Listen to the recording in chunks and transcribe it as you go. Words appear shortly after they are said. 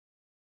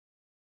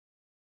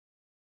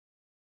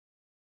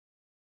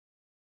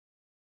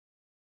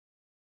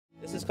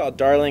This is called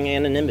Darling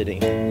Anonymity.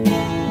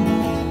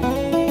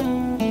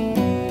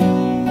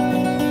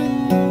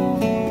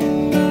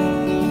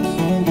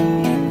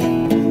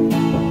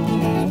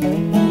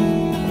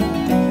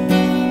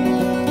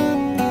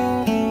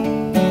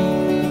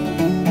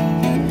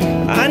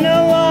 I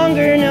no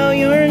longer know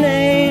your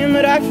name,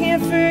 but I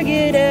can't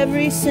forget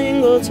every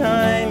single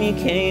time you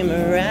came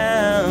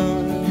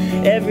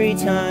around. Every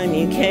time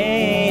you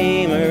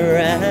came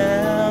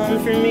around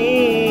for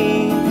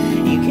me,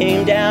 you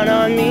came down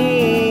on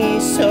me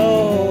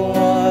so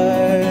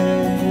hard.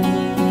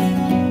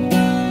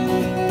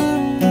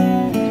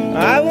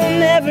 I will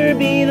never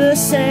be the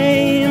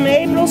same.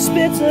 April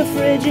spits a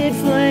frigid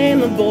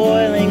flame, a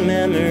boiling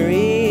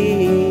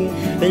memory.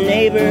 The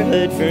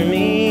neighborhood for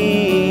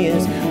me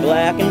is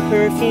black and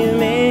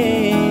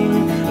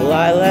perfuming,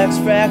 lilacs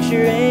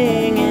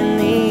fracturing in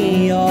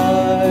the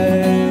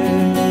yard.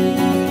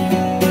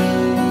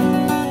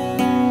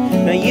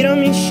 Now you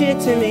don't mean shit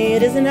to me,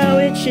 it isn't how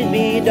it should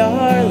be,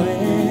 darling.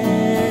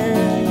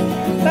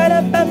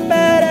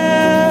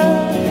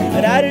 Ba-da-ba-ba-da.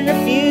 But I didn't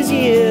refuse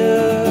you,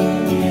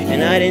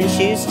 and I didn't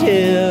choose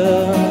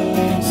to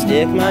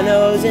stick my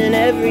nose in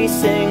every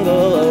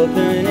single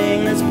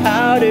opening that's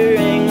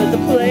powdering with the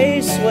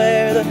place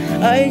where the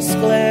ice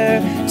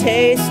glare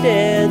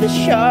tasted the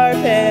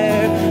sharp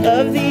air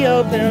of the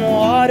open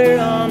water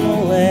on the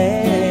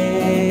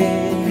lake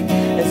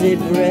as it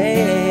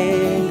breaks.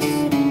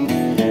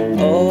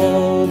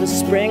 Oh, the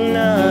spring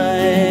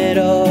night,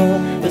 oh,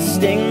 the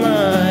sting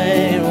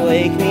might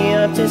wake me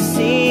up to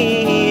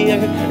see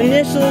your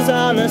initials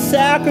on the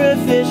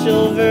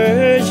sacrificial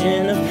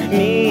version of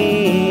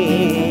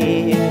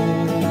me.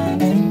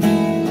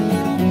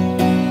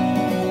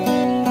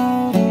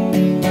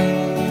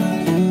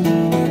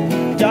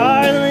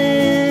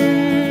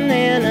 Darling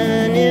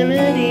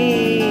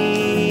anonymity,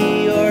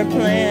 you're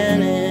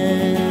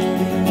planning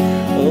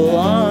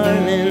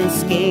alarming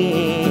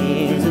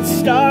schemes. It's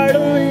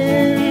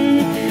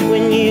startling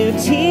when you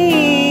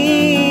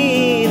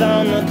teethe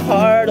on the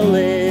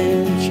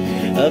cartilage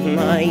of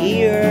my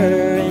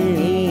ear and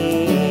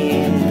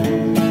knee.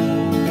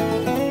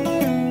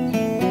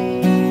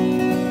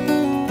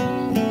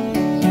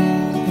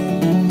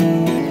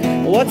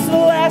 What's the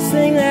last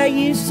thing that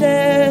you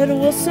said?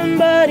 Will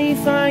somebody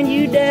find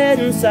you dead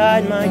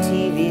inside my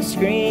TV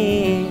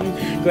screen?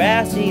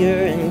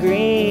 Grassier and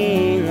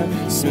green,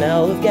 the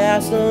smell of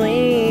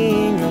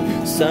gasoline,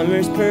 the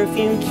summer's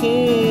perfume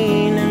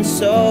keen and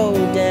so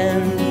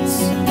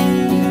dense.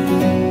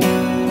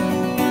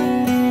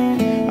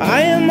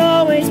 I am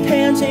always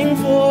panting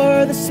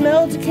for the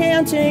smell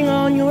decanting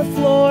on your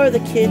floor, the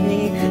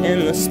kidney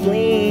and the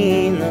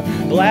spleen, the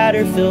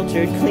bladder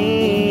filtered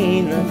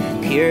clean, the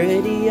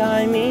purity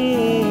I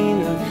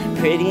mean, the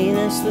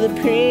prettiness, the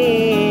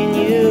preen,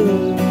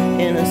 you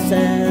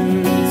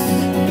innocence.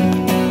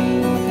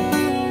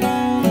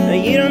 Now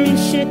you don't mean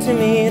shit to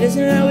me, it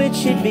isn't how it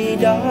should be,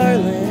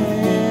 darling.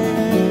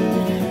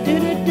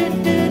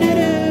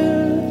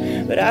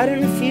 Do-do-do-do-do-do. But I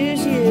didn't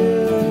refuse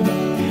you,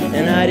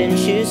 and I didn't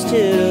choose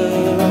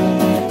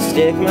to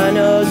stick my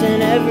nose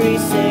in every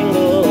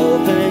single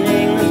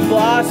opening that's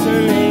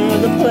blossoming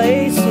with a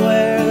place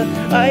where the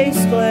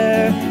ice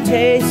glare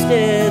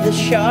tasted the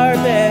sharp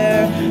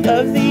air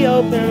of the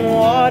open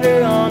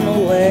water on the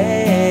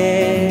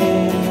lake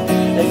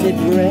as it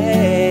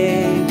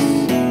breaks.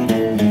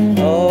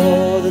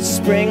 Oh, the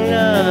spring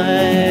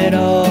night,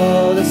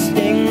 oh, the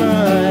sting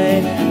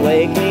might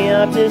wake me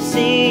up to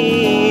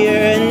see your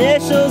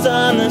initials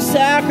on the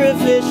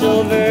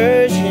sacrificial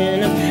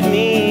version of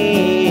me.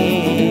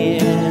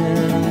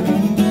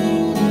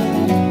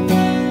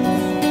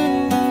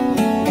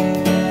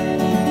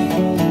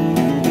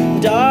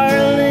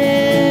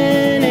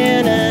 Darling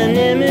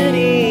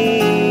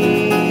anonymity,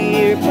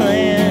 you're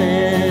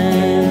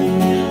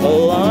planning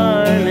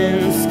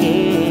alarming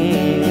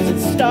schemes.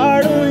 It's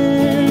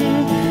startling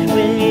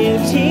when you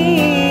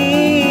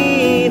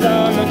teethe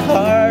on the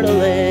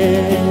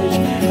cartilage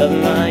of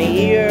my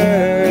ear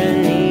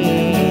and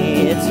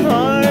knee. It's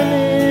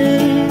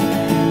harming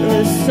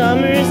the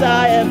summers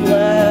I have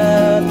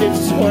left. It's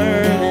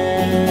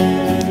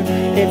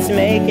squirming, it's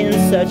making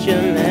such a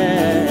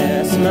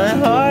mess. My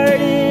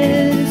heart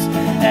is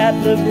at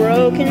the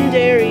broken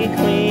Dairy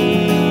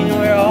Queen,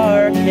 where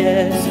our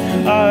kiss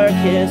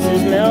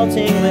is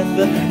melting with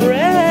the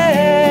rest.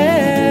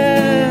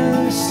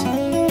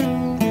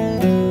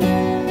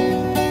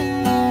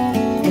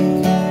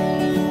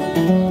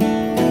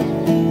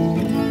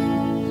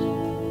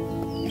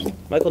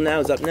 Michael Now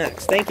is up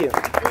next. Thank you.